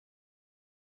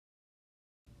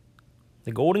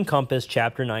The Golden Compass,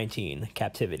 Chapter 19,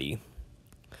 Captivity.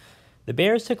 The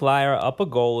bears took Lyra up a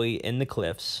gully in the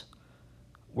cliffs,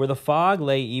 where the fog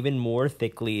lay even more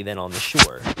thickly than on the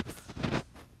shore.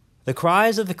 The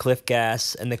cries of the cliff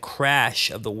gas and the crash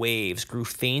of the waves grew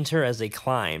fainter as they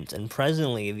climbed, and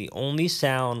presently the only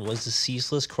sound was the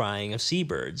ceaseless crying of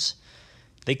seabirds.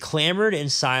 They clambered in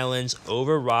silence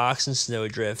over rocks and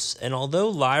snowdrifts, and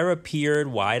although Lyra peered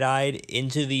wide-eyed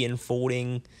into the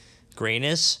enfolding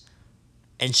grayness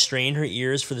and strained her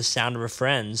ears for the sound of her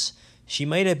friends, she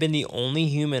might have been the only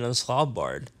human on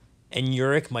Svalbard, and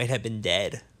Yurik might have been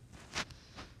dead.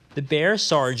 The bear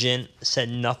sergeant said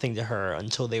nothing to her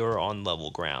until they were on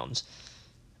level ground.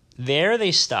 There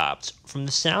they stopped. From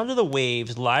the sound of the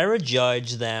waves, Lyra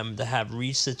judged them to have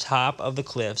reached the top of the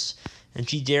cliffs, and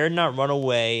she dared not run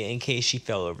away in case she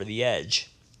fell over the edge.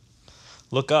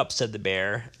 "Look up," said the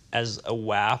bear, as a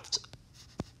waft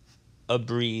of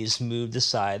breeze moved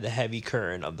aside the heavy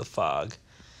current of the fog.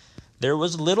 There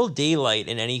was little daylight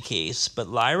in any case, but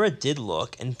Lyra did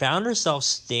look, and found herself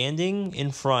standing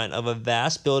in front of a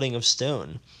vast building of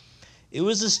stone. It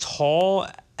was as tall,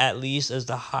 at least, as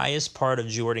the highest part of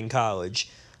Jordan College,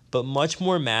 but much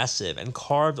more massive, and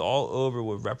carved all over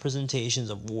with representations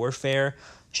of warfare,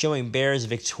 showing bears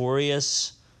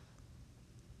victorious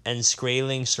and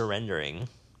Skraeling surrendering,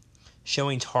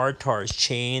 showing Tartars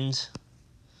chained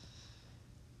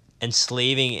and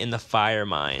slaving in the fire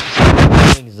mines,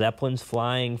 showing Zeppelins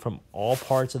flying from all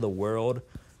parts of the world,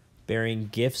 bearing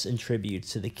gifts and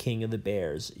tributes to the king of the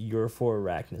bears, Urfor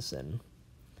Arachnicen.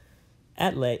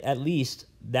 At least,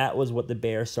 that was what the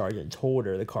bear sergeant told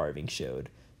her the carving showed.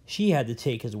 She had to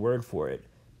take his word for it,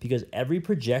 because every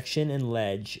projection and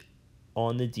ledge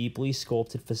on the deeply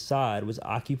sculpted facade was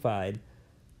occupied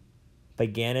by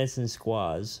gannets and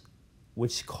squaws,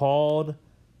 which called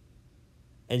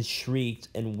and shrieked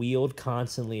and wheeled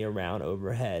constantly around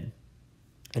overhead,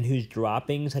 and whose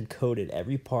droppings had coated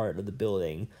every part of the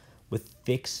building with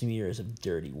thick smears of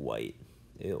dirty white.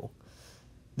 Ew.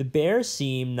 The bears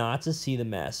seemed not to see the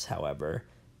mess, however,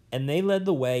 and they led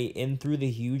the way in through the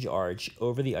huge arch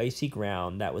over the icy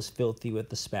ground that was filthy with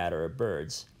the spatter of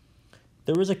birds.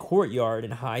 There was a courtyard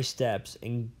and high steps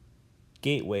and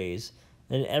gateways,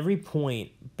 and at every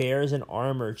point, bears in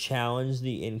armor challenged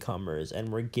the incomers and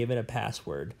were given a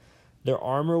password. Their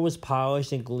armor was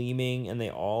polished and gleaming, and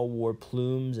they all wore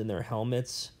plumes in their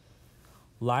helmets.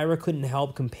 Lyra couldn't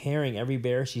help comparing every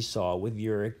bear she saw with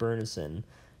Yurik Bernison,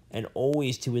 and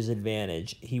always to his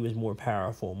advantage. He was more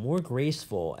powerful, more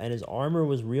graceful, and his armor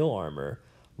was real armor,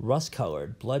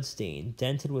 rust-colored, blood-stained,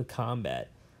 dented with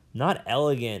combat, not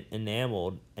elegant,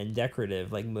 enameled, and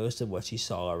decorative like most of what she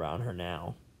saw around her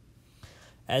now.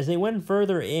 As they went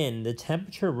further in, the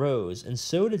temperature rose, and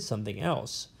so did something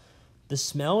else. The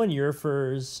smell in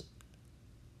Urfor's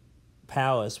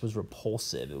palace was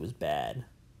repulsive. It was bad.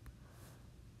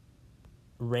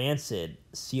 Rancid,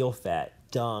 seal fat,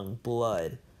 dung,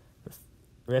 blood,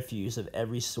 refuse of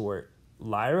every sort.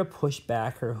 Lyra pushed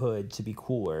back her hood to be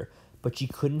cooler, but she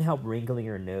couldn't help wrinkling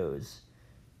her nose.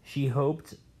 She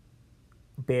hoped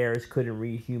bears couldn't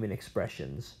read human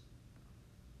expressions.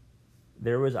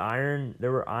 There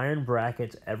were iron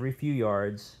brackets every few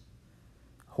yards,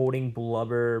 holding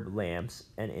blubber lamps,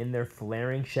 and in their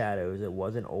flaring shadows it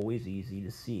wasn't always easy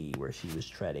to see where she was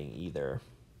treading either.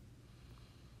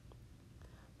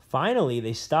 Finally,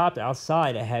 they stopped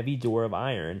outside a heavy door of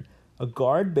iron. A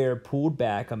guard bear pulled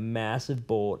back a massive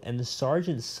bolt, and the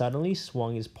sergeant suddenly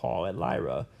swung his paw at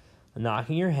Lyra,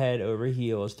 knocking her head over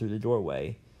heels through the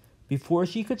doorway. Before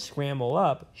she could scramble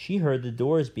up, she heard the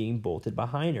doors being bolted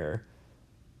behind her.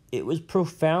 It was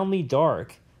profoundly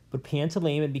dark, but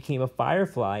Pantalaimon became a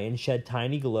firefly and shed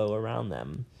tiny glow around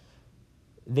them.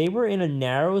 They were in a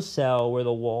narrow cell where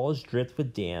the walls dripped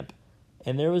with damp,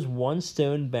 and there was one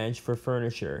stone bench for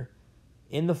furniture.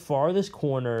 In the farthest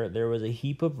corner there was a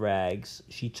heap of rags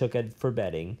she took for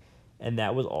bedding, and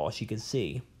that was all she could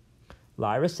see.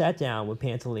 Lyra sat down with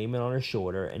Pantalaimon on her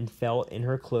shoulder and felt in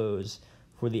her clothes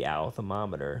for the owl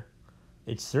thermometer.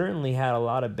 "It certainly had a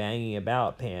lot of banging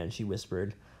about, Pan," she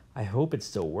whispered. "I hope it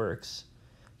still works."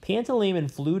 Pantalaimon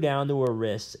flew down to her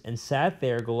wrists and sat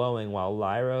there glowing while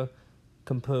Lyra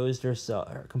composed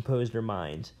her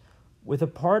mind. With a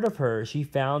part of her, she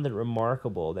found it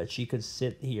remarkable that she could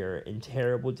sit here in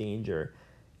terrible danger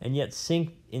and yet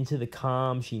sink into the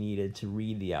calm she needed to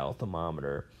read the owl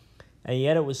thermometer. And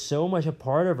yet it was so much a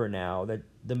part of her now that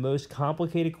the most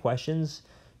complicated questions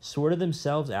sorted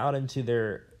themselves out into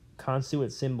their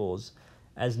constituent symbols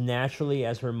as naturally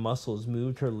as her muscles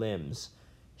moved her limbs.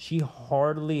 She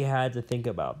hardly had to think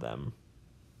about them.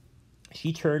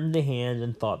 She turned the hands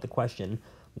and thought the question,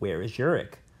 "Where is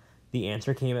Yurik?" The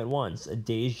answer came at once. A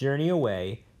day's journey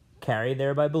away, carried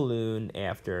there by balloon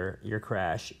after your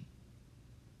crash,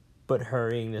 but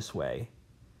hurrying this way.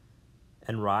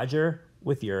 And Roger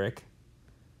with Yurik.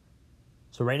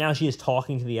 So right now she is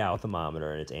talking to the owl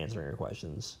thermometer and it's answering her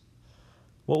questions.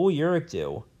 What will Yurik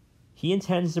do? He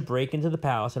intends to break into the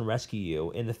palace and rescue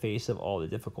you in the face of all the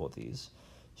difficulties.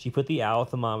 She put the owl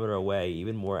thermometer away,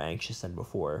 even more anxious than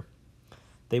before.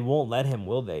 They won't let him,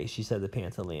 will they? She said to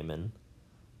Pantaleimon.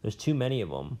 There's too many of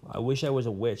them. I wish I was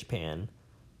a witch, Pan.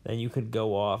 Then you could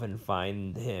go off and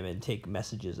find him and take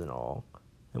messages and all.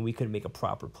 And we could make a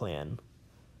proper plan.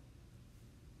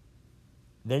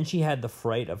 Then she had the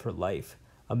fright of her life.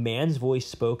 A man's voice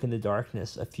spoke in the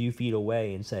darkness a few feet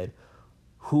away and said,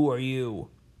 "Who are you?"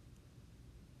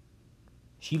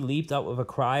 She leaped up with a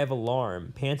cry of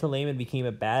alarm. Pantaleimon became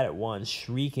a bat at once,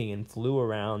 shrieking, and flew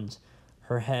around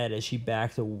her head as she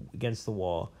backed against the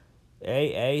wall.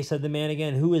 "Eh," said the man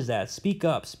again. "Who is that? Speak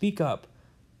up, speak up."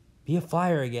 Be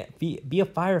a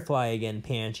firefly again,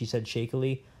 Pan," she said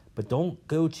shakily, "but don't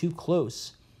go too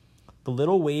close." The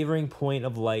little wavering point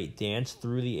of light danced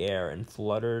through the air and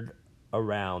fluttered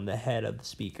around the head of the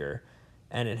speaker,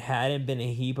 and it hadn't been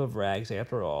a heap of rags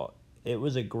after all. It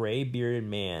was a gray-bearded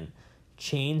man,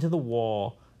 chained to the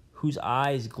wall, whose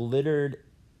eyes glittered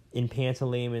in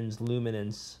Pantaleimon's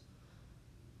luminance,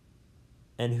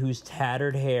 and whose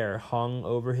tattered hair hung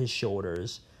over his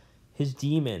shoulders. His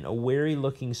demon, a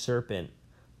weary-looking serpent,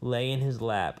 lay in his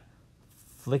lap,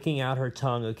 flicking out her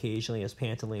tongue occasionally as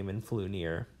Pantaleimon flew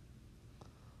near.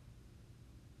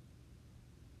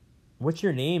 "What's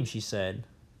your name?" she said.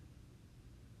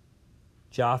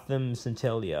 "Jotham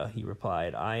Centellia," he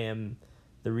replied. "I am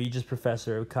the Regius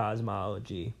Professor of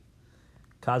Cosmology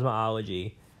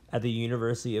at the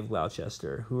University of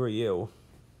Gloucester. Who are you?"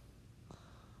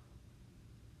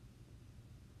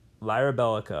 "Lyra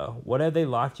Bellica. What have they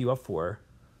locked you up for?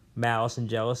 Malice and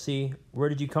jealousy? Where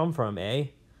did you come from, eh?"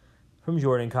 "From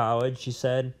Jordan College," she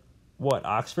said. "What,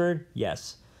 Oxford?"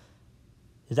 "Yes."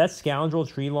 "Is that scoundrel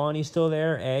Trelawney still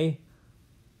there, eh?"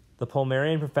 "The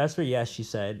Palmerian professor?" "Yes," she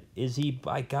said. "Is he?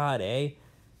 By God, eh?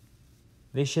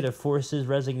 They should have forced his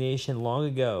resignation long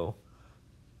ago.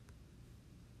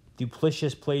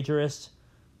 Duplicitous plagiarist.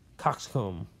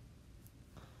 Coxcomb."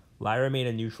 Lyra made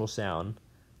a neutral sound.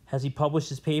 "Has he published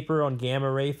his paper on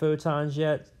gamma-ray photons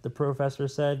yet?" the professor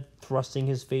said, thrusting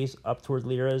his face up toward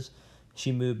Lyra's.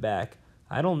 She moved back.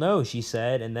 "I don't know," she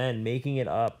said, and then, making it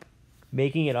up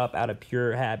out of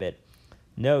pure habit.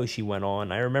 "No," she went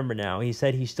on, "I remember now. He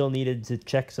said he still needed to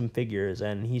check some figures,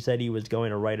 and he said he was going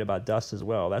to write about dust as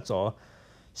well, that's all."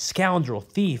 "Scoundrel,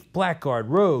 thief, blackguard,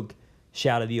 rogue!"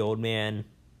 shouted the old man,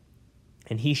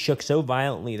 and he shook so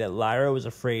violently that Lyra was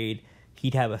afraid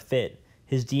he'd have a fit.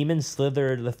 His demon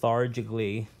slithered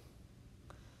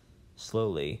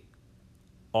slowly,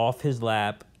 off his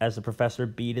lap as the professor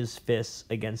beat his fists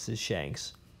against his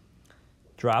shanks.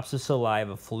 Drops of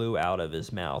saliva flew out of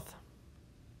his mouth.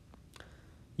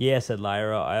 "Yeah," said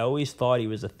Lyra, "I always thought he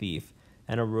was a thief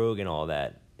and a rogue and all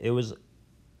that.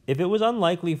 If it was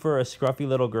unlikely for a scruffy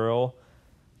little girl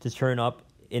to turn up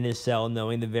in his cell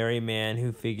knowing the very man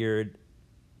who figured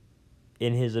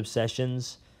in his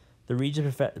obsessions, the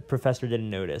Regius professor didn't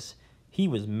notice. He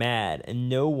was mad, and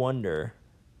no wonder.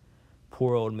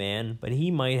 Poor old man, but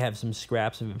he might have some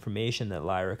scraps of information that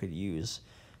Lyra could use."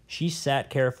 She sat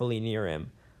carefully near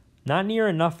him. Not near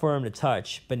enough for him to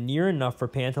touch, but near enough for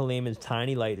Pantaleimon's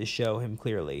tiny light to show him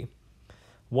clearly.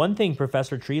 "One thing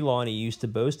Professor Trelawney used to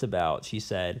boast about," she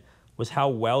said, "was how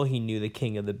well he knew the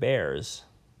King of the Bears."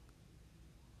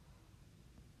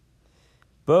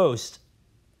 "Boast?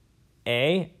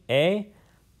 Eh?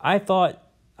 I thought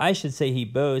I should say he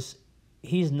boasts.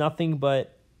 He's nothing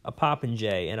but a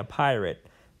popinjay and a pirate,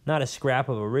 not a scrap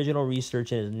of original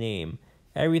research in his name.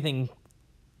 Everything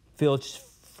filched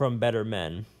from better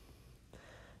men."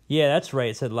 "Yeah, that's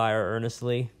right," said Lyra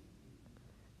earnestly.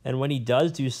 "And when he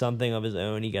does do something of his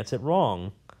own, he gets it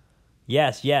wrong."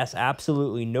 Yes,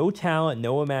 absolutely. No talent,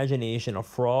 no imagination, a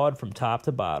fraud from top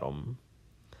to bottom."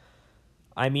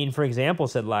 "I mean, for example,"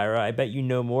 said Lyra, "I bet you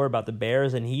know more about the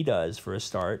bears than he does, for a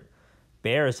start."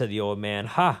 "Bears," said the old man.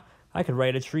 "Ha! I could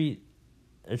write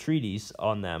a treatise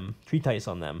on them.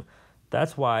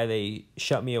 That's why they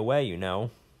shut me away, you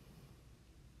know."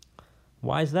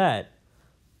 "Why's that?"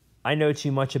 "I know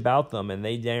too much about them, and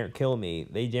they daren't kill me.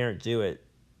 They daren't do it,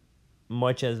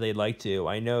 much as they'd like to.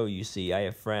 I know, you see, I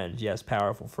have friends. Yes,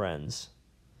 powerful friends."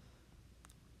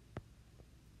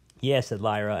 "Yeah," said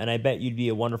Lyra, "and I bet you'd be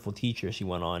a wonderful teacher," she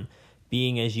went on,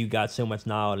 "being as you got so much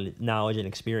knowledge and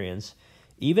experience."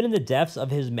 Even in the depths of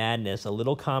his madness, a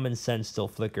little common sense still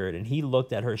flickered, and he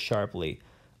looked at her sharply.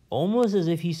 almost as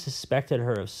if he suspected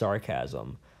her of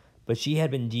sarcasm. But she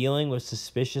had been dealing with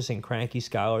suspicious and cranky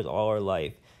scholars all her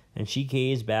life, and she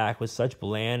gazed back with such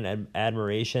bland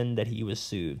admiration that he was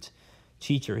soothed.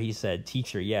 Teacher, he said.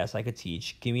 Teacher, yes, I could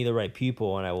teach. Give me the right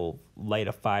pupil, and I will light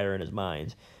a fire in his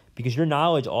mind. Because your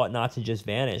knowledge ought not to just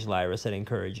vanish, Lyra said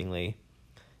encouragingly.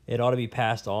 It ought to be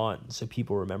passed on, so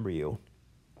people remember you.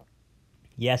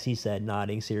 Yes, he said,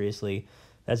 nodding seriously.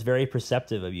 That's very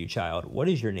perceptive of you, child. What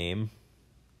is your name?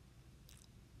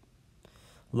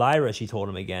 Lyra, she told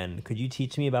him again. Could you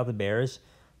teach me about the bears?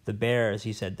 The bears,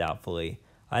 he said doubtfully.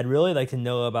 I'd really like to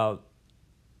know about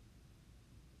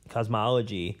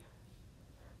cosmology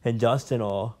and dust and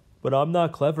all, but I'm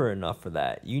not clever enough for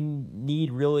that. You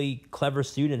need really clever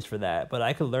students for that, but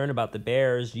I could learn about the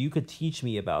bears. You could teach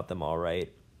me about them, all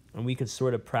right, and we could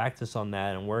sort of practice on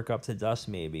that and work up to dust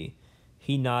maybe.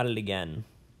 He nodded again.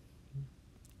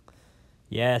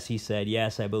 Yes, he said,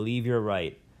 yes, I believe you're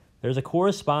right. There's a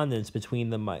correspondence between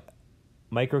the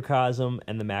microcosm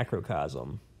and the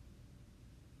macrocosm.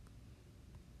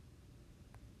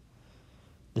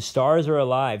 The stars are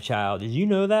alive, child. Did you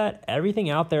know that? Everything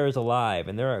out there is alive,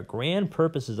 and there are grand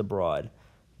purposes abroad.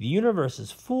 The universe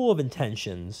is full of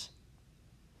intentions.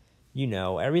 You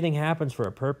know, everything happens for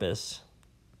a purpose.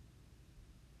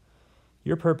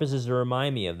 Your purpose is to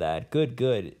remind me of that. Good,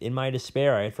 good. In my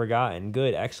despair, I had forgotten.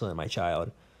 Good, excellent, my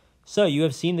child. So, you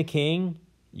have seen the king?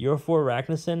 Iorfor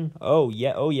Raknison? Oh,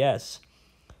 yes.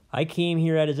 I came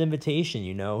here at his invitation,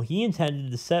 you know. He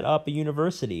intended to set up a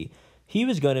university. He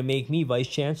was going to make me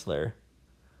vice-chancellor.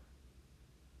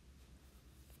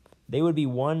 That would be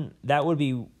one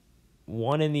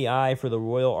in the eye for the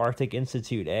Royal Arctic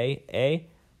Institute, eh?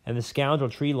 And the scoundrel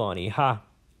Trelawney, ha!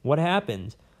 What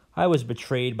happened? I was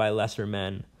betrayed by lesser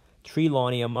men.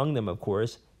 Trelawney among them, of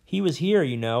course. He was here,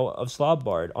 you know, on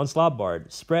Slobbard,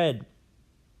 spread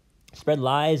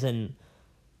lies and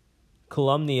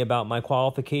calumny about my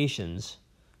qualifications.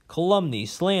 Calumny,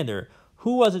 slander.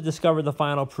 Who was it discovered the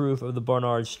final proof of the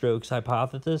Barnard-Stokes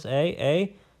hypothesis, eh?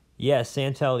 Yes,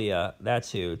 Santelia,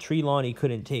 that's who. Trelawney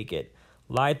couldn't take it.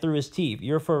 Lied through his teeth.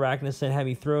 Iorfor Raknison had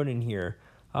me thrown in here.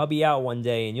 I'll be out one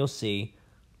day, and you'll see.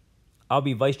 I'll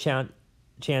be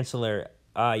vice-chancellor.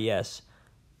 Ah, yes.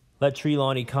 Let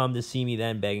Trelawney come to see me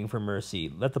then, begging for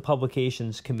mercy. Let the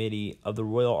publications committee of the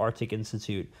Royal Arctic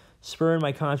Institute spurn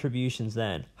my contributions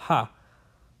then. Ha!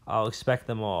 I'll expect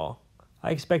them all. I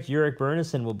expect Iorek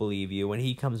Byrnison will believe you when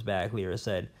he comes back, Lyra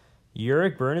said.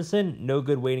 Iorek Byrnison? No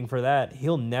good waiting for that.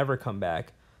 He'll never come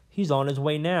back. He's on his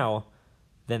way now.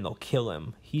 Then they'll kill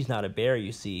him. He's not a bear,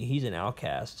 you see. He's an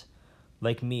outcast.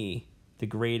 Like me.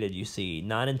 Degraded, you see.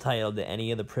 Not entitled to any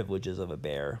of the privileges of a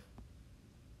bear.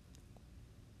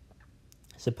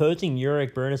 Supposing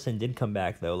Iorek Byrnison did come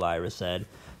back, though, Lyra said.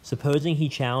 Supposing he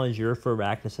challenged Iorfor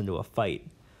Raknison to a fight.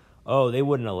 Oh, they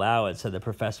wouldn't allow it, said the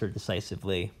professor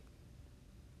decisively.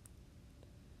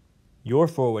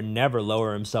 Iorfor would never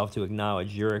lower himself to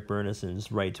acknowledge Iorek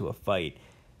Byrnison's right to a fight.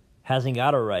 Hasn't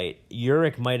got a right.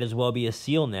 Iorek might as well be a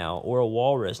seal now, or a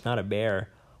walrus, not a bear.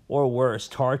 Or worse,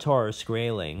 Tartar or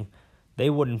Skraeling.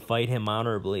 They wouldn't fight him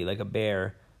honorably like a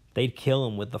bear. They'd kill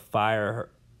him with the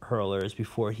fire hurlers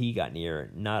before he got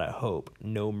near. Not a hope.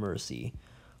 No mercy.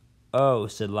 Oh,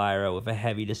 said Lyra with a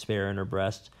heavy despair in her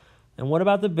breast. And what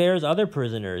about the bear's other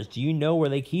prisoners? Do you know where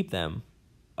they keep them?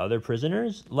 Other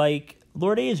prisoners? Like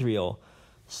Lord Asriel.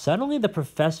 Suddenly the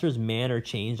professor's manner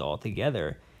changed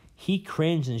altogether. He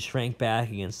cringed and shrank back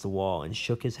against the wall and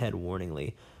shook his head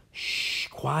warningly. Shh,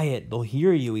 quiet, they'll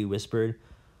hear you, he whispered.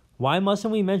 Why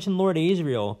mustn't we mention Lord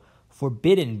Asriel?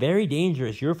 Forbidden, very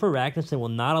dangerous. Iorfor Raknison will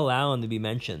not allow him to be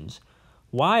mentioned.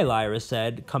 Why, Lyra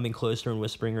said, coming closer and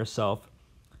whispering herself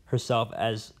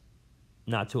as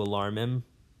not to alarm him.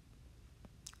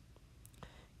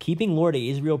 Keeping Lord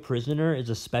Asriel prisoner is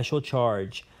a special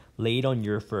charge laid on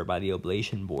Iorfor by the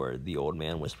Oblation Board, the old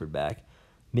man whispered back.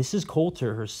 Mrs.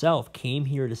 Coulter herself came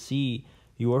here to see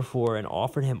Iorfor and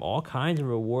offered him all kinds of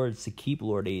rewards to keep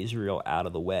Lord Asriel out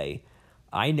of the way.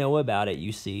 I know about it,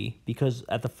 you see, because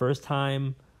at the first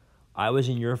time I was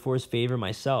in Iorfor's favor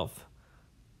myself.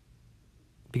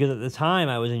 I met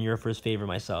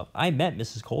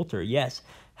Mrs. Coulter, yes,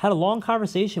 had a long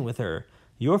conversation with her.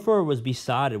 Iorfor was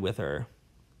besotted with her.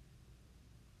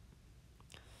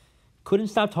 Couldn't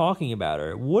stop talking about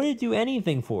her. Wouldn't do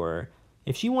anything for her.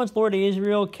 If she wants Lord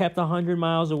Asriel kept 100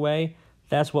 miles away,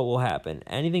 that's what will happen.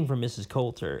 Anything for Mrs.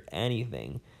 Coulter.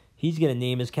 Anything. He's going to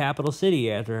name his capital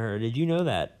city after her. Did you know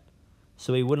that?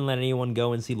 So he wouldn't let anyone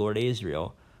go and see Lord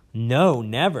Asriel. No,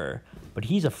 never. But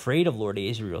he's afraid of Lord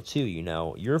Asriel too, you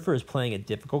know. Iorfor is playing a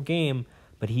difficult game,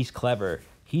 but he's clever.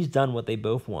 He's done what they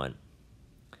both want.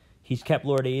 He's kept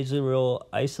Lord Asriel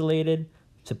isolated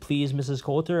to please Mrs.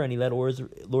 Coulter, and he let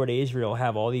Lord Asriel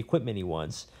have all the equipment he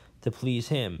wants to please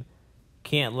him.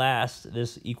 Can't last,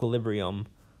 this equilibrium.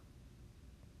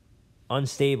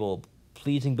 Unstable,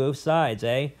 pleasing both sides,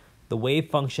 eh? The wave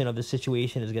function of the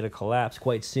situation is going to collapse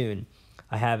quite soon.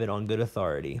 I have it on good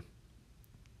authority.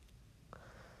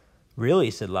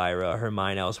 Really, said Lyra, her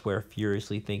mind elsewhere,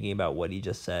 furiously thinking about what he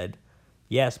just said.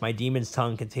 Yes, my demon's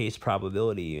tongue can taste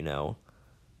probability, you know.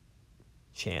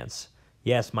 Chance.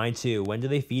 Yes, mine too. When do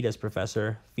they feed us,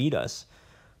 Professor? Feed us.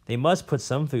 They must put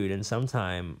some food in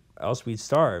sometime, else we'd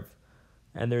starve.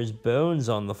 And there's bones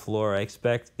on the floor. I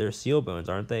expect they're seal bones,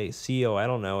 aren't they? Seal, I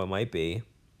don't know, it might be.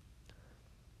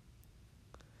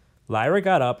 Lyra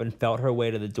got up and felt her way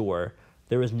to the door.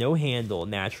 There was no handle,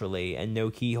 naturally, and no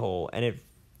keyhole, and it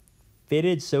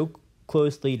fitted so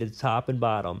closely to the top and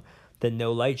bottom that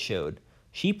no light showed.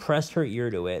 She pressed her ear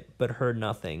to it, but heard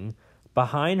nothing.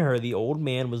 Behind her, the old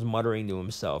man was muttering to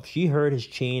himself. She heard his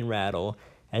chain rattle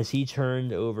as he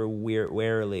turned over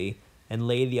warily and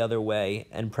lay the other way,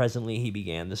 and presently he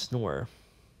began to snore.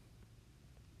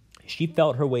 She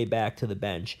felt her way back to the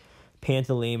bench.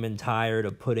 Pantaleimon, tired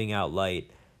of putting out light,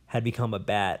 had become a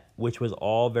bat, which was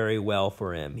all very well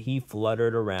for him. He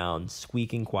fluttered around,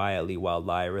 squeaking quietly while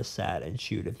Lyra sat and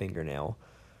chewed a fingernail.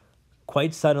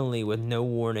 Quite suddenly, with no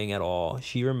warning at all,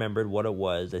 she remembered what it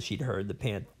was that she'd heard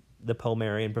the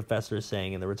Pelmarian professor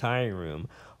saying in the retiring room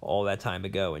all that time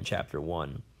ago in Chapter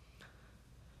 1.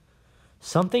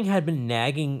 Something had been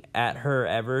nagging at her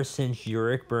ever since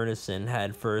Ulrich Bernison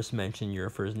had first mentioned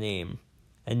Urfer's name.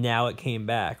 And now it came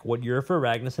back. What Urfer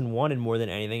Ragnarsson wanted more than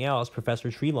anything else, Professor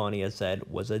Trelawney had said,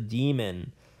 was a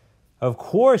demon. Of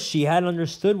course, she hadn't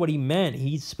understood what he meant.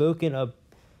 He'd spoken of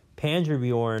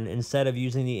Pandrebjorn instead of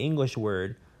using the English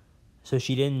word, so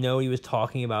she didn't know he was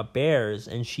talking about bears,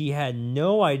 and she had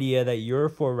no idea that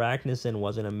Urfer Ragnarsson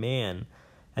wasn't a man,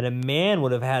 and a man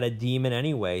would have had a demon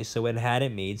anyway, so it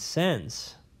hadn't made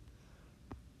sense.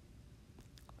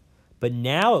 But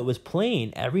now it was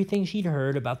plain. Everything she'd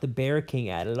heard about the Bear King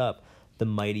added up. The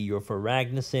mighty Urfer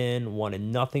Ragnarsson wanted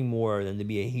nothing more than to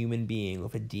be a human being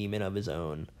with a demon of his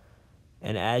own.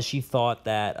 And as she thought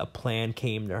that, a plan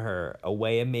came to her, a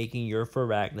way of making Urfer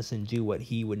Ragnarsson do what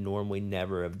he would normally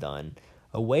never have done,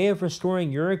 a way of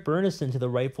restoring Ulrich Bernison to the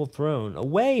rightful throne, a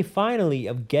way, finally,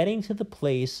 of getting to the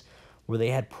place where they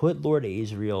had put Lord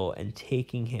Asriel and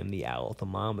taking him the owl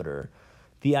thermometer.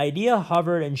 The idea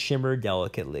hovered and shimmered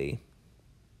delicately,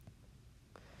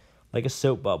 like a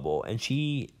soap bubble, and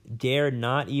she dared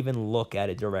not even look at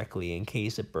it directly in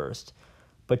case it burst.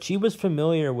 But she was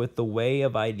familiar with the way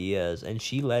of ideas, and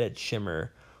she let it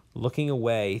shimmer, looking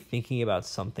away, thinking about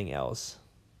something else.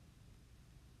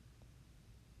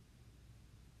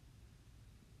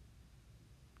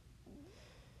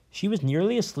 She was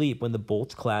nearly asleep when the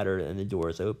bolts clattered and the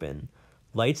doors opened.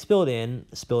 Light spilled in,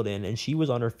 and she was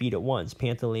on her feet at once,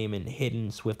 Pantaleimon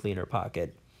hidden swiftly in her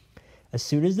pocket. As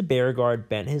soon as the bear guard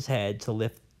bent his head to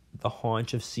lift the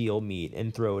haunch of seal meat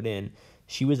and throw it in,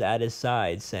 she was at his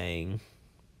side, saying,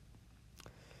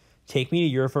 "Take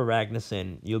me to Urfer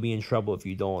Ragnarsson. You'll be in trouble if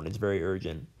you don't. It's very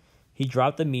urgent." He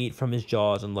dropped the meat from his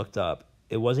jaws and looked up.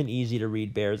 It wasn't easy to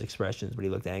read Bear's expressions, but he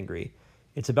looked angry.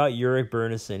 "It's about Ulrich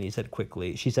Bernison,"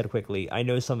 She said quickly. "I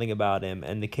know something about him,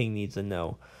 and the king needs to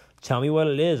know." "Tell me what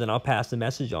it is, and I'll pass the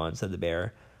message on," said the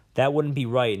bear. "That wouldn't be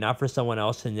right, not for someone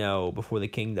else to know before the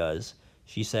king does."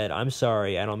 She said, "I'm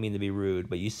sorry, I don't mean to be rude,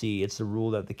 but you see, it's the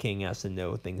rule that the king has to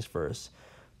know things first."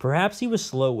 Perhaps he was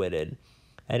slow-witted.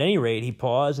 At any rate, he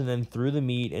paused and then threw the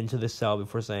meat into the cell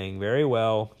before saying, "Very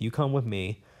well, you come with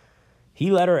me." He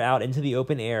led her out into the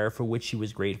open air, for which she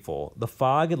was grateful. The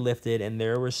fog had lifted, and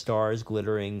there were stars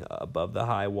glittering above the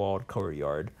high-walled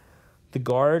courtyard. The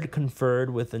guard conferred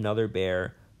with another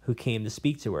bear, who came to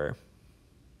speak to her.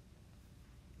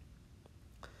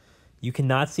 "You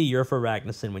cannot see Urfer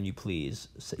Ragnarsson when you please,"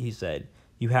 he said.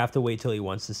 "You have to wait till he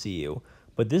wants to see you."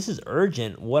 "But this is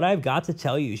urgent. What I've got to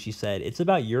tell you," she said. "It's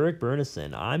about Ulrich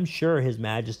Bernison. I'm sure His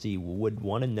Majesty would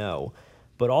want to know.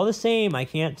 But all the same, I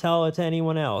can't tell it to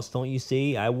anyone else. Don't you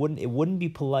see? It wouldn't be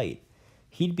polite.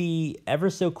 He'd be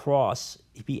ever so cross.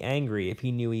 He'd be angry if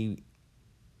he knew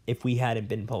if we hadn't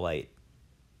been polite."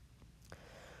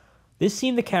 This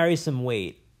seemed to carry some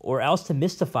weight, or else to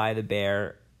mystify the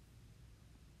bear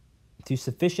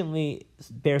sufficiently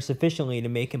to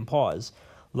make him pause.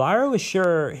 Lyra was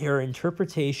sure her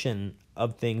interpretation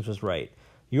of things was right.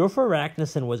 Ulrich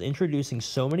Ragnarsson was introducing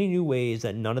so many new ways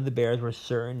that none of the bears were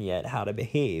certain yet how to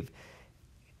behave,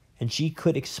 and she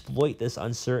could exploit this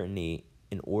uncertainty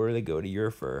in order to go to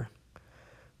Urfer.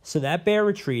 So that bear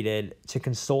retreated to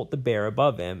consult the bear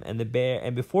above him,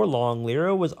 and before long,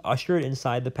 Lyra was ushered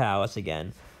inside the palace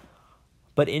again,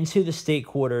 but into the state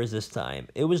quarters this time.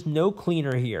 It was no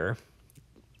cleaner here,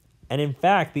 and in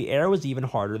fact, the air was even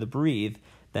harder to breathe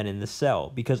than in the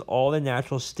cell, because all the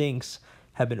natural stinks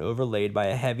had been overlaid by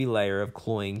a heavy layer of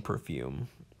cloying perfume.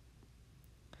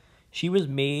 She was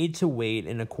made to wait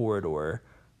in a corridor,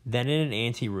 then in an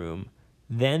anteroom,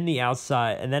 then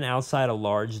outside a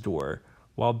large door,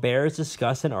 while bears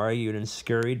discussed and argued and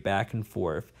scurried back and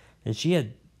forth, and she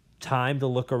had time to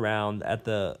look around at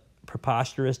the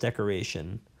preposterous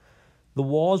decoration. The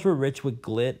walls were rich with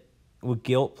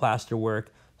gilt plasterwork,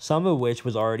 some of which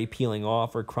was already peeling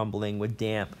off or crumbling with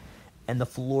damp, and the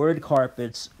floored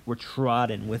carpets were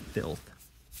trodden with filth.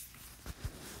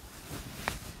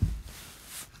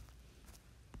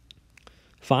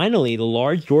 Finally, the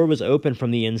large door was opened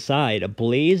from the inside, a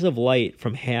blaze of light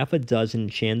from half a dozen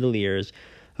chandeliers,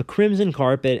 a crimson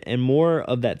carpet, and more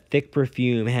of that thick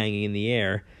perfume hanging in the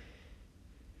air,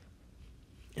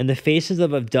 and the faces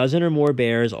of a dozen or more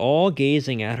bears, all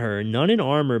gazing at her, none in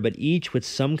armor, but each with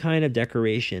some kind of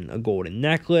decoration, a golden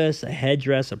necklace, a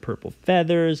headdress of purple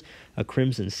feathers, a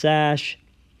crimson sash.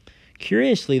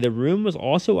 Curiously, the room was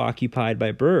also occupied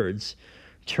by birds.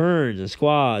 Terns and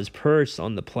squaws perched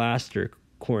on the plaster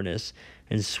cornice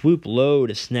and swooped low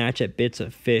to snatch at bits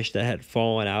of fish that had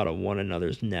fallen out of one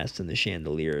another's nests in the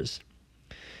chandeliers.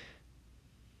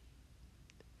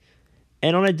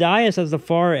 And on a dais at the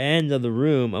far end of the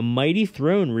room, a mighty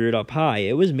throne reared up high.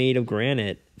 It was made of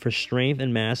granite for strength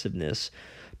and massiveness.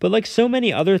 But like so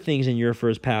many other things in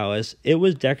Urfer's palace, it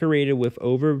was decorated with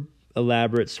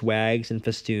over-elaborate swags and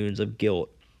festoons of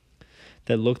gilt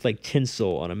that looked like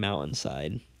tinsel on a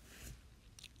mountainside.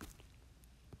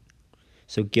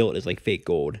 So gilt is like fake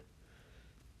gold.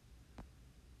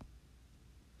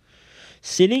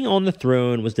 Sitting on the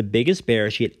throne was the biggest bear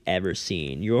she had ever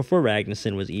seen. Iorfor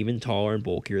Ragnarsson was even taller and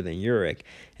bulkier than Yurik,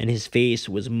 and his face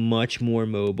was much more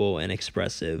mobile and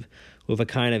expressive, with a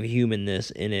kind of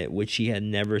humanness in it which she had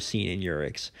never seen in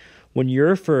Yurik's. When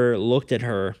Iorfor looked at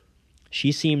her,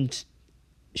 she seemed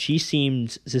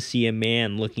to see a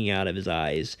man looking out of his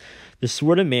eyes, the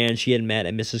sort of man she had met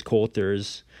at Mrs.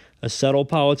 Coulter's. A subtle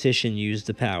politician used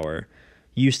to power.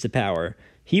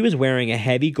 He was wearing a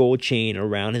heavy gold chain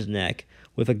around his neck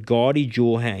with a gaudy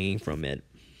jewel hanging from it.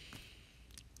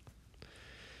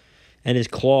 And his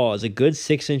claws, a good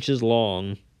 6 inches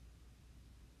long,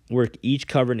 were each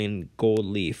covered in gold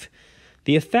leaf.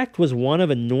 The effect was one of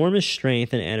enormous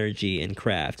strength and energy and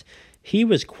craft. He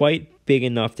was quite big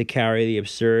enough to carry the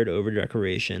absurd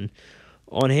over-decoration.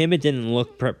 On him it didn't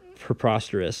look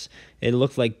preposterous. It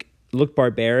looked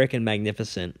barbaric and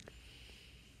magnificent.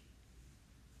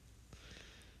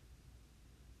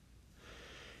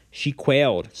 She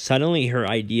quailed. Suddenly her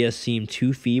idea seemed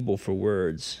too feeble for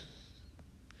words.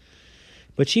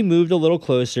 But she moved a little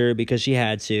closer because she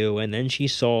had to, and then she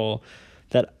saw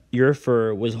that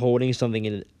Urfer was holding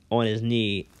something on his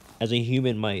knee, as a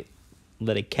human might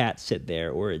let a cat sit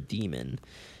there, or a demon.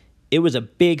 It was a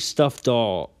big stuffed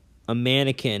doll, a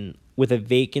mannequin with a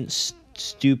vacant,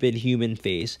 stupid human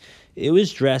face. It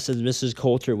was dressed as Mrs.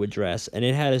 Coulter would dress, and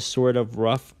it had a sort of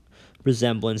rough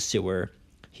resemblance to her.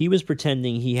 He was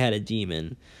pretending he had a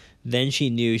demon. Then she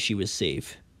knew she was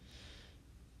safe.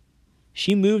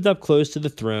 She moved up close to the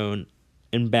throne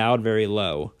and bowed very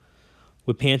low,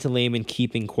 with Pantalaimon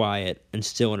keeping quiet and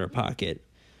still in her pocket.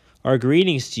 "Our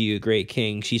greetings to you, great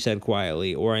king," she said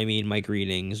quietly, "or I mean my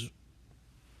greetings,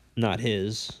 not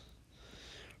his."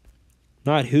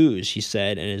 "Not whose," she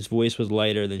said, and his voice was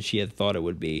lighter than she had thought it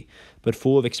would be, but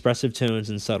full of expressive tones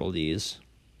and subtleties.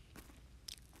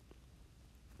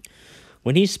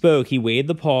 When he spoke, he waved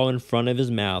the paw in front of his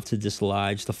mouth to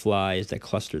dislodge the flies that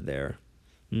clustered there.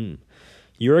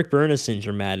 "Iorek Byrnison,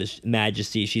 your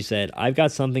majesty," she said. "I've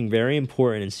got something very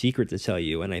important and secret to tell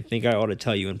you, and I think I ought to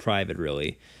tell you in private,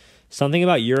 really." "Something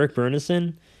about Iorek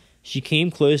Byrnison?" She came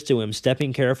close to him,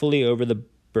 stepping carefully over the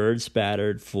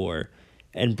bird-spattered floor,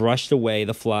 and brushed away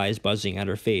the flies buzzing at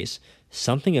her face.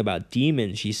 "Something about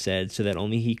demons," she said, so that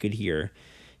only he could hear.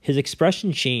 His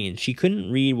expression changed. She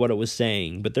couldn't read what it was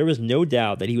saying, but there was no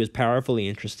doubt that he was powerfully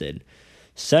interested.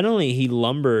 Suddenly, he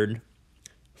lumbered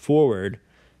forward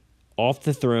off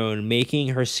the throne, making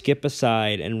her skip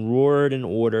aside, and roared an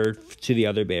order to the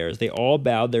other bears. They all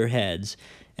bowed their heads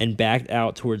and backed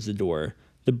out towards the door.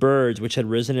 The birds, which had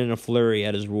risen in a flurry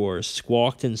at his roar,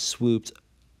 squawked and swooped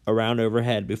around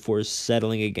overhead before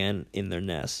settling again in their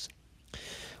nests.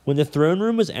 When the throne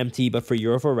room was empty but for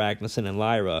Iorfor Ragnarsson and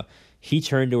Lyra, he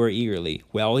turned to her eagerly.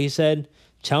 "Well," he said,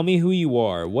 "tell me who you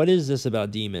are. What is this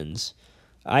about demons?"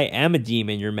 I am a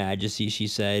demon, your majesty, she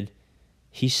said.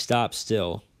 He stopped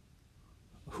still.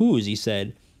 Whose? He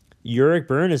said. Uric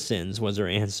Bernisson's, was her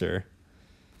answer.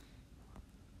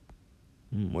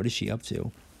 What is she up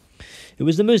to? It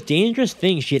was the most dangerous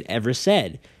thing she had ever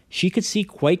said. She could see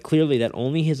quite clearly that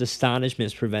only his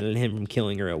astonishment prevented him from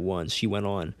killing her at once. She went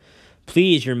on.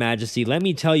 Please, your majesty, let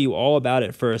me tell you all about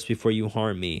it first before you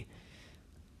harm me.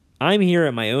 I'm here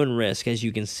at my own risk, as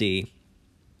you can see,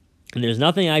 and there's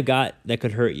nothing I've got that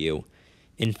could hurt you.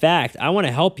 In fact, I want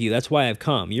to help you. That's why I've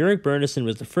come. Uric Bernison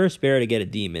was the first bear to get a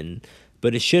demon,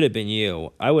 but it should have been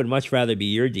you. I would much rather be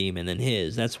your demon than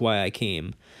his. That's why I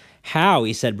came. How?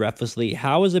 He said breathlessly.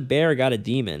 How has a bear got a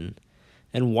demon?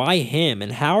 And why him?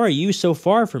 And how are you so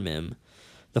far from him?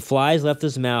 The flies left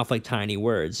his mouth like tiny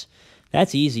words.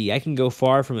 That's easy. I can go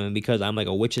far from him because I'm like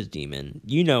a witch's demon.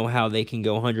 You know how they can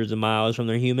go hundreds of miles from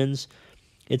their humans?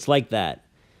 It's like that.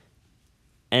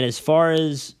 And as for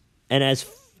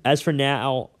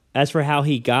how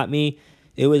he got me,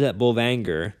 it was at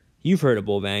Bolvangar. You've heard of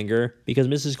Bolvangar, because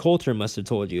Mrs. Coulter must have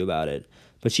told you about it.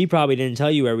 But she probably didn't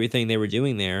tell you everything they were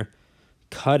doing there.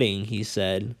 Cutting, he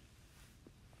said.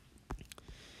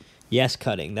 Yes,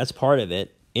 cutting. That's part of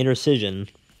it. Intercision.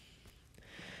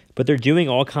 But they're doing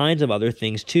all kinds of other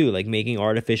things too, like making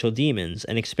artificial demons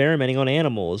and experimenting on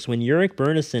animals. When Uric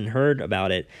Bernison heard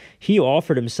about it, he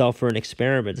offered himself for an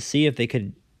experiment to see if they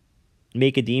could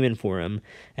make a demon for him.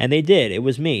 And they did. It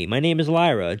was me. My name is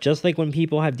Lyra. Just like when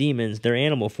people have demons, they're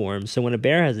animal forms. So when a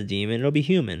bear has a demon, it'll be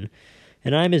human.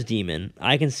 And I'm his demon.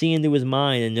 I can see into his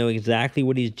mind and know exactly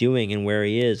what he's doing and where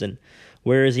he is. And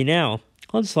where is he now?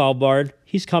 On Svalbard.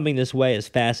 He's coming this way as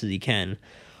fast as he can.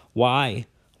 Why?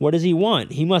 What does he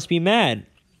want? He must be mad.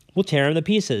 We'll tear him to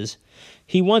pieces.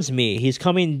 He wants me. He's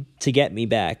coming to get me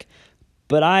back.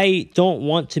 But I don't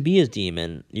want to be his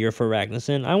demon, Urifer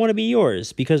Ragnarsson. I want to be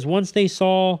yours. Because once they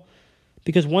saw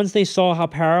how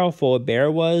powerful a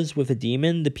bear was with a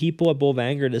demon, the people at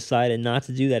Bolvangar decided not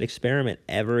to do that experiment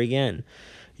ever again.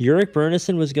 Uric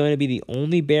Bernison was going to be the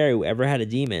only bear who ever had a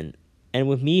demon. And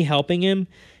with me helping him,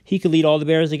 he could lead all the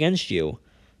bears against you.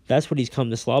 That's what he's come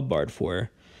to Svalbard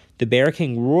for. The Bear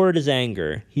King roared his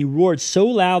anger. He roared so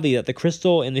loudly that the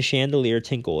crystal in the chandelier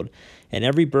tinkled, and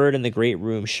every bird in the great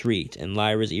room shrieked, and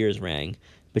Lyra's ears rang,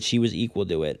 but she was equal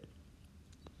to it.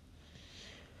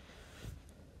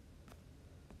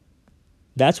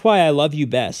 That's why I love you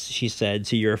best, she said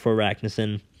to Urifer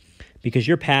Ragnarsson, because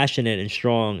you're passionate and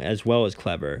strong as well as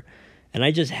clever, and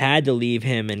I just had to leave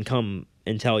him and come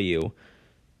and tell you.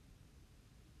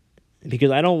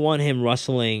 Because I don't want him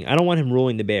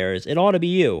ruling the bears. It ought to be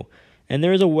you. And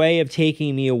there's a way of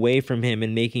taking me away from him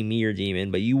and making me your demon,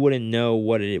 but you wouldn't know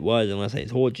what it was unless I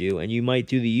told you, and you might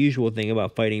do the usual thing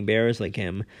about fighting bears like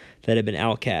him that have been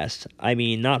outcast. I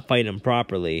mean, not fight him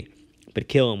properly, but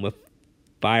kill him with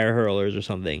fire hurlers or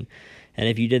something. And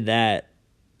if you did that,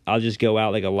 I'll just go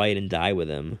out like a light and die with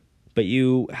him. But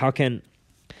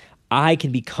I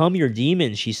can become your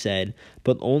demon, she said,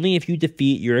 but only if you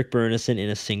defeat Uric Bernison in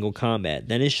a single combat.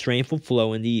 Then his strength will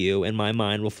flow into you, and my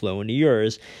mind will flow into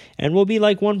yours, and we'll be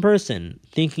like one person,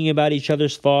 thinking about each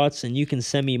other's thoughts, and you can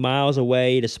send me miles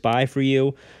away to spy for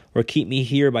you, or keep me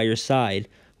here by your side,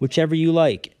 whichever you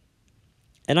like.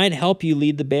 And I'd help you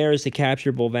lead the bears to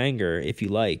capture Bolvangar, if you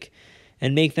like,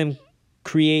 and make them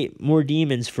create more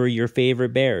demons for your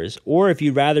favorite bears. Or if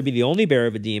you'd rather be the only bear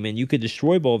of a demon, you could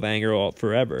destroy Bolvangar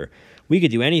forever. We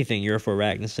could do anything, Urifer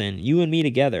Ragnarsson, you and me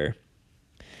together.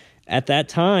 At the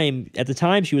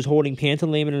time, she was holding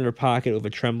Pantalaimon in her pocket with a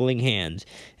trembling hand,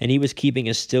 and he was keeping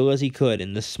as still as he could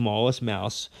in the smallest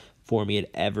mouse form he had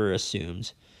ever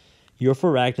assumed.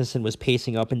 Urifer Ragnarsson was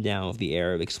pacing up and down with the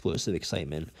air of explosive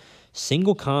excitement.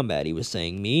 Single combat, he was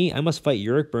saying. Me? I must fight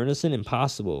Uric Bernison?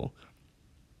 Impossible.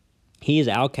 He is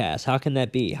outcast. How can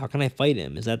that be? How can I fight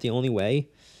him? Is that the only way?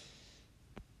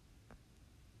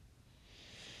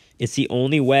 It's the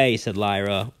only way, said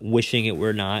Lyra, wishing it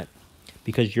were not,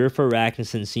 because Urifer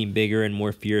Ragnarsson seemed bigger and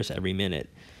more fierce every minute.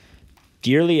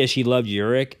 Dearly as she loved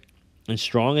Uric, and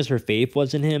strong as her faith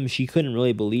was in him, she couldn't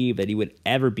really believe that he would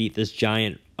ever beat this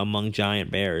giant among giant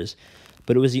bears.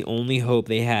 But it was the only hope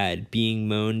they had, being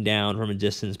mown down from a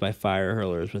distance by fire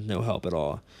hurlers with no help at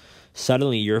all.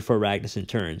 Suddenly, Urifer Ragnarsson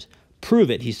turned.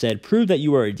 Prove it, he said. Prove that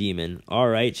you are a demon. All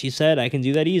right, she said. I can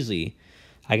do that easily.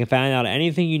 I can find out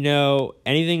anything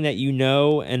that you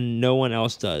know and no one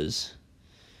else does.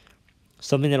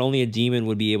 Something that only a demon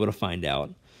would be able to find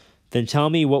out. Then tell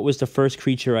me what was the first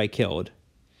creature I killed.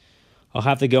 I'll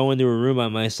have to go into a room by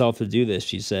myself to do this,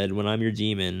 she said. When I'm your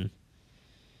demon,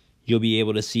 you'll be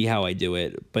able to see how I do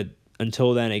it. But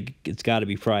until then, it's got to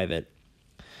be private.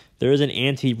 There is an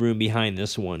ante-room behind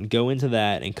this one. Go into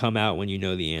that and come out when you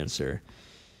know the answer.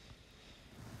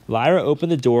 Lyra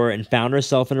opened the door and found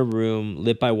herself in a room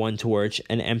lit by one torch,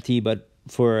 and empty but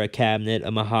for a cabinet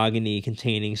of mahogany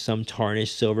containing some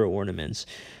tarnished silver ornaments.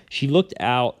 She took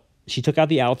out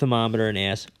the thermometer and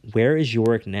asked, "Where is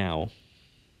Yorick now?"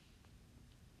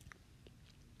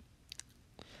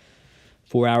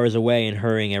 4 hours away and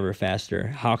hurrying ever faster.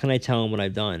 How can I tell him what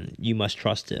I've done? You must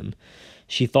trust him.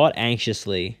 She thought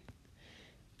anxiously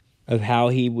of how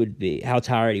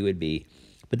tired he would be.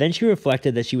 But then she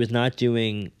reflected that she was not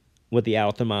doing what the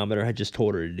thermometer had just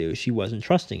told her to do. She wasn't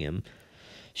trusting him.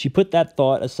 She put that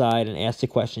thought aside and asked the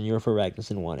question Iorfur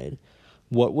Ragnarsson wanted.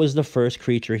 What was the first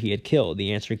creature he had killed?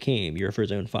 The answer came,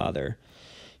 Iorfur's own father.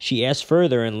 She asked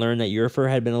further and learned that Iorfur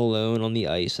had been alone on the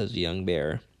ice as a young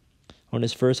bear on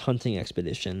his first hunting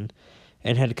expedition,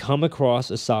 and had come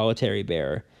across a solitary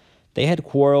bear. They had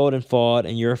quarreled and fought,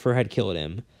 and Iorfur had killed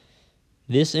him.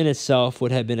 This in itself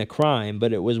would have been a crime,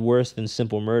 but it was worse than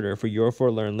simple murder, for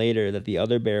Iorfur learned later that the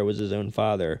other bear was his own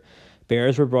father.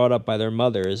 Bears were brought up by their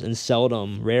mothers, and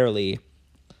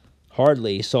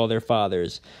hardly saw their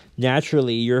fathers.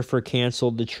 Naturally, Iorfur hid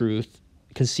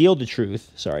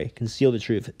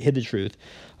the truth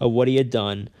of what he had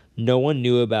done. No one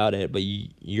knew about it but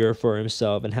Iorfur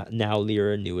himself, and now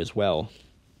Lyra knew as well.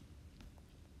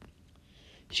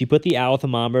 She put the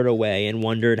thermometer away and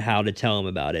wondered how to tell him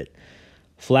about it.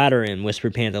 Flatter him,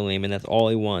 whispered Pantalaimon, that's all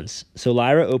he wants. So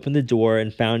Lyra opened the door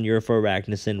and found Iorfur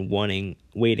Ragnarsson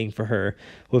waiting for her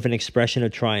with an expression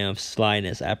of triumph,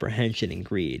 slyness, apprehension, and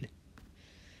greed.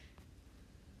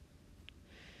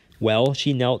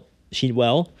 She knelt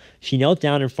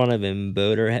down in front of him,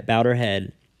 bowed her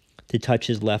head to touch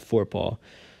his left forepaw,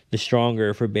 the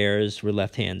stronger, for bears were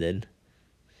left-handed.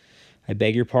 I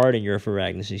beg your pardon, Iorfur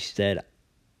Ragnarsson, she said.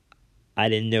 I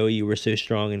didn't know you were so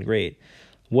strong and great.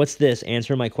 What's this?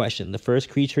 Answer my question. The first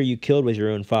creature you killed was your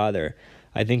own father.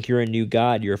 I think you're a new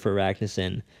god, Iorfur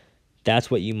Ragnarsson.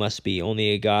 That's what you must be.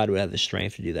 Only a god would have the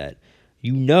strength to do that.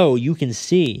 You know, you can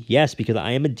see. Yes, because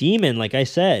I am a demon, like I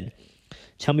said.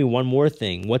 Tell me one more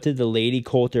thing. What did the Lady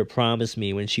Coulter promise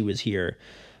me when she was here?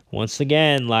 Once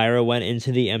again, Lyra went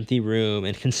into the empty room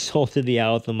and consulted the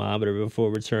thermometer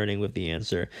before returning with the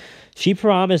answer. She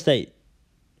promised you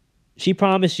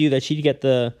that she'd get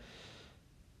the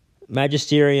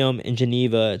magisterium in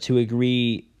Geneva to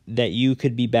agree that you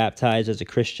could be baptized as a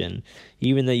Christian,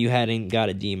 even though you hadn't got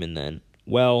a demon then.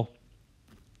 Well,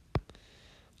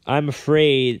 I'm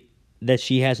afraid that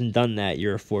she hasn't done that,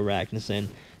 Iorfur Ragnarsson.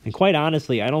 And quite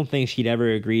honestly, I don't think she'd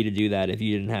ever agree to do that if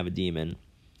you didn't have a demon.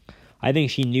 I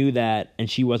think she knew that, and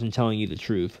she wasn't telling you the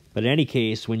truth. But in any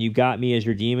case, when you got me as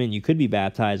your demon, you could be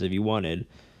baptized if you wanted,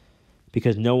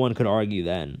 because no one could argue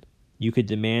then. You could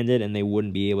demand it, and they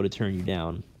wouldn't be able to turn you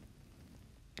down.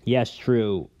 Yes,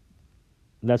 true.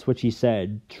 That's what she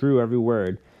said. True, every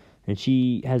word. And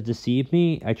she has deceived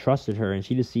me? I trusted her, and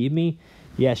she deceived me?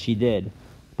 Yes, she did.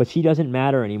 But she doesn't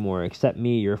matter anymore, except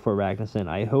me, Iorfur Ragnarsson.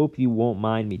 I hope you won't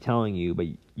mind me telling you, but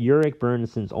Iorek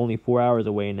Byrnisson's only 4 hours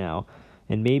away now,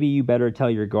 and maybe you better tell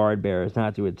your guard bearers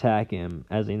not to attack him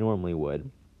as they normally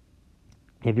would.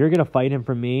 If you're going to fight him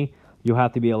for me, he'll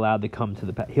have to be allowed to come to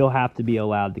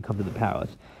the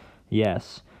palace.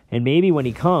 Yes. And maybe when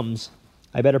he comes,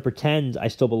 I better pretend I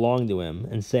still belong to him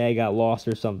and say I got lost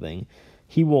or something.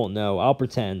 He won't know. I'll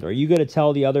pretend. Are you going to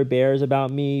tell the other bears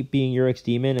about me being Yorick's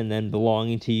demon and then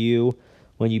belonging to you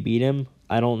when you beat him?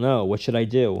 I don't know. What should I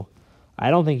do? I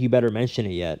don't think you better mention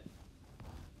it yet.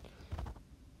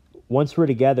 Once we're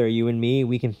together, you and me,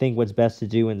 we can think what's best to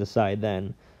do and decide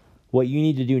then. What you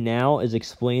need to do now is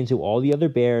explain to all the other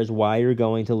bears why you're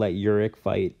going to let Yorick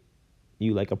fight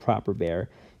you like a proper bear,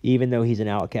 even though he's an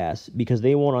outcast, because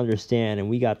they won't understand, and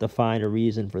we got to find a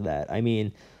reason for that. I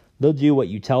mean, they'll do what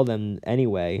you tell them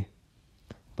anyway,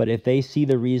 but if they see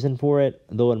the reason for it,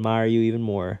 they'll admire you even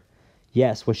more.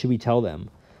 Yes, what should we tell them?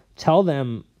 Tell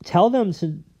them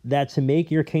that to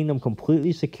make your kingdom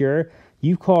completely secure,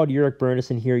 you called Iorek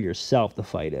Byrnisson here yourself to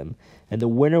fight him, and the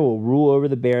winner will rule over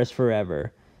the bears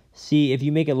forever. See, if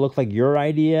you make it look like your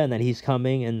idea and that he's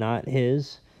coming and not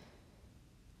his,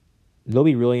 they'll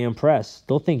be really impressed.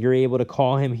 They'll think you're able to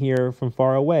call him here from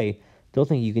far away. They'll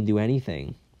think you can do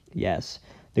anything. Yes,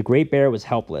 the great bear was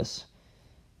helpless.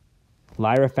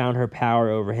 Lyra found her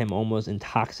power over him almost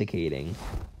intoxicating.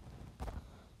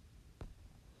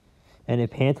 And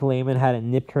if Pantalaimon hadn't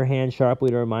nipped her hand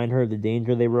sharply to remind her of the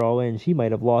danger they were all in, she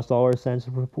might have lost all her sense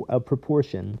of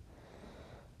proportion.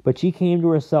 But she came to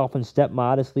herself and stepped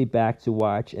modestly back to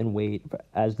watch and wait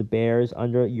as the bears,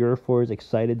 under Iorfur's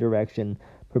excited direction,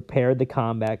 prepared the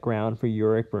combat ground for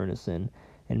Iorek Byrnisson.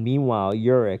 And meanwhile,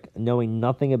 Yurik, knowing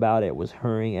nothing about it, was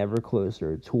hurrying ever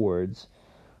closer towards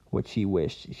what she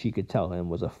wished she could tell him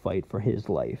was a fight for his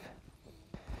life.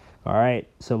 All right,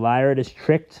 so Lyrud has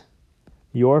tricked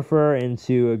Yorfer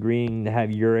into agreeing to have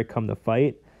Yurik come to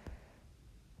fight.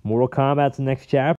 Mortal Kombat's the next chapter.